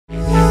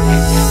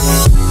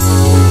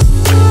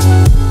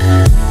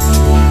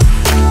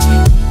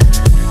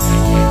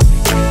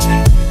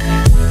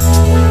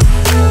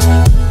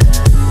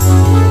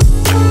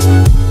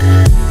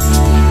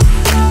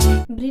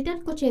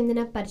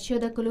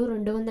పరిశోధకులు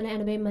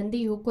 280 మంది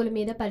యువకుల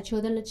మీద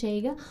పరిశోధనలు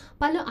చేయగా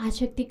పలు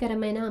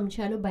ఆసక్తికరమైన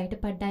అంశాలు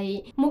బయటపడ్డాయి.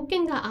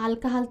 ముఖ్యంగా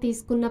ఆల్కహాల్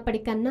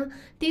తీసుకున్నప్పటికన్నా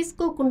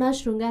తీసుకోకుండా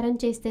శృంగారం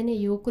చేస్తేనే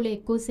యువకులు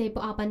ఎక్కువసేపు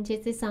ఆ పని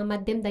చేసే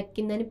సామర్థ్యం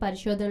దక్కిందని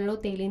పరిశోధనలో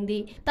తేలింది.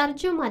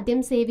 తరచూ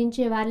మద్యం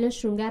సేవించే వారిలో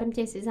శృంగారం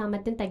చేసే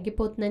సామర్థ్యం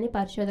తగ్గిపోతుందని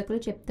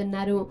పరిశోధకులు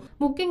చెప్తున్నారు.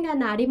 ముఖ్యంగా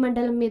నాడీ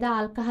మండలం మీద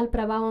ఆల్కహాల్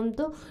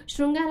ప్రభావంతో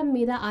శృంగారం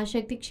మీద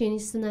ఆసక్తి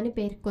క్షీణిస్తుందని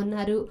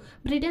పేర్కొన్నారు.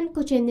 బ్రిటన్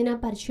కు చెందిన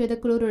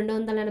పరిశోధకులు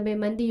 280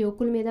 మంది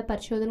యువకుల మీద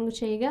పరిశోధనలు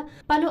చేయగా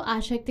పలు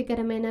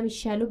ఆసక్తికరమైన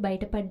విషయాలు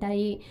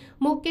బయటపడ్డాయి.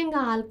 ముఖ్యంగా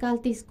ఆల్కహాల్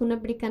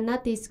తీసుకున్నప్పటికన్నా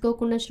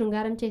తీసుకోకుండా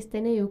శృంగారం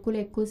చేస్తేనే యువకులు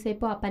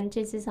ఎక్కువసేపు ఆ పని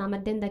చేసే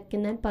సామర్థ్యం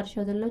దక్కిందని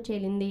పరిశోధనలో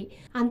తేలింది.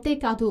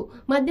 అంతేకాదు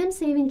మద్యం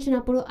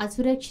సేవించినప్పుడు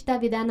అసురక్షిత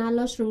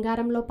విధానాల్లో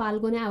శృంగారంలో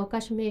పాల్గొనే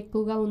అవకాశం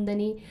ఎక్కువగా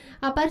ఉందని,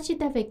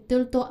 అపరిచిత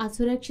వ్యక్తులతో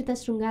అసురక్షిత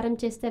శృంగారం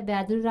చేస్తే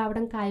వ్యాధులు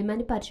రావడం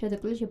ఖాయమని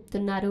పరిశోధకులు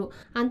చెబుతున్నారు.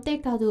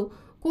 అంతేకాదు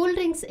కూల్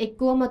డ్రింక్స్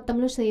ఎక్కువ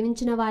మొత్తంలో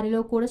సేవించిన వారిలో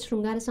కూడా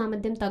శృంగార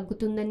సామర్థ్యం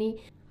తగ్గుతుందని,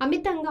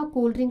 అమితంగా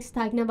కూల్ డ్రింక్స్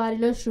తాగిన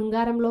వారిలో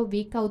శృంగారంలో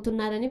వీక్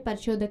అవుతున్నారని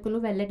పరిశోధకులు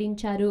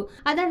వెల్లడించారు.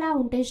 అదలా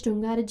ఉంటే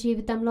శృంగార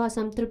జీవితంలో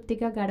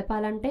అసంతృప్తిగా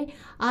గడపాలంటే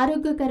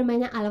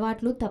ఆరోగ్యకరమైన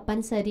అలవాట్లు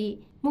తప్పనిసరి.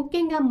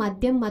 ముఖ్యంగా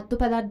మద్యం, మత్తు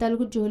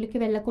పదార్థాలకు జోలికి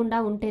వెళ్లకుండా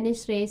ఉంటేనే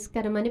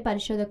శ్రేయస్కరమని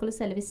పరిశోధకులు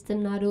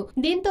సెలవిస్తున్నారు.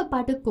 దీంతో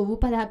పాటు కొవ్వు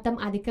పదార్థం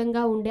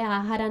అధికంగా ఉండే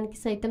ఆహారానికి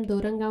సైతం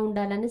దూరంగా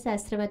ఉండాలని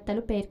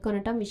శాస్త్రవేత్తలు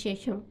పేర్కొనటం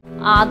విశేషం.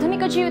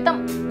 ఆధునిక జీవితం,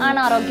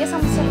 అనారోగ్య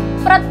సమస్యలు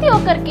ప్రతి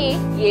ఒక్కరికి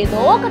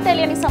ఏదో ఒక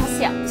తెలియని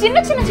సమస్య. చిన్న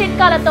చిన్న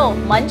చిట్కాలతో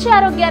మంచి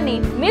ఆరోగ్యాన్ని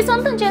మీ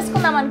సొంతం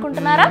చేసుకుందాం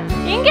అనుకుంటున్నారా?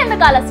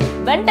 ఇంకెందుకు ఆలస్యం,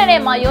 వెంటనే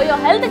మా యోయో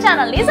హెల్త్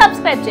ఛానల్ ని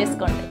సబ్స్క్రైబ్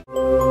చేసుకోండి.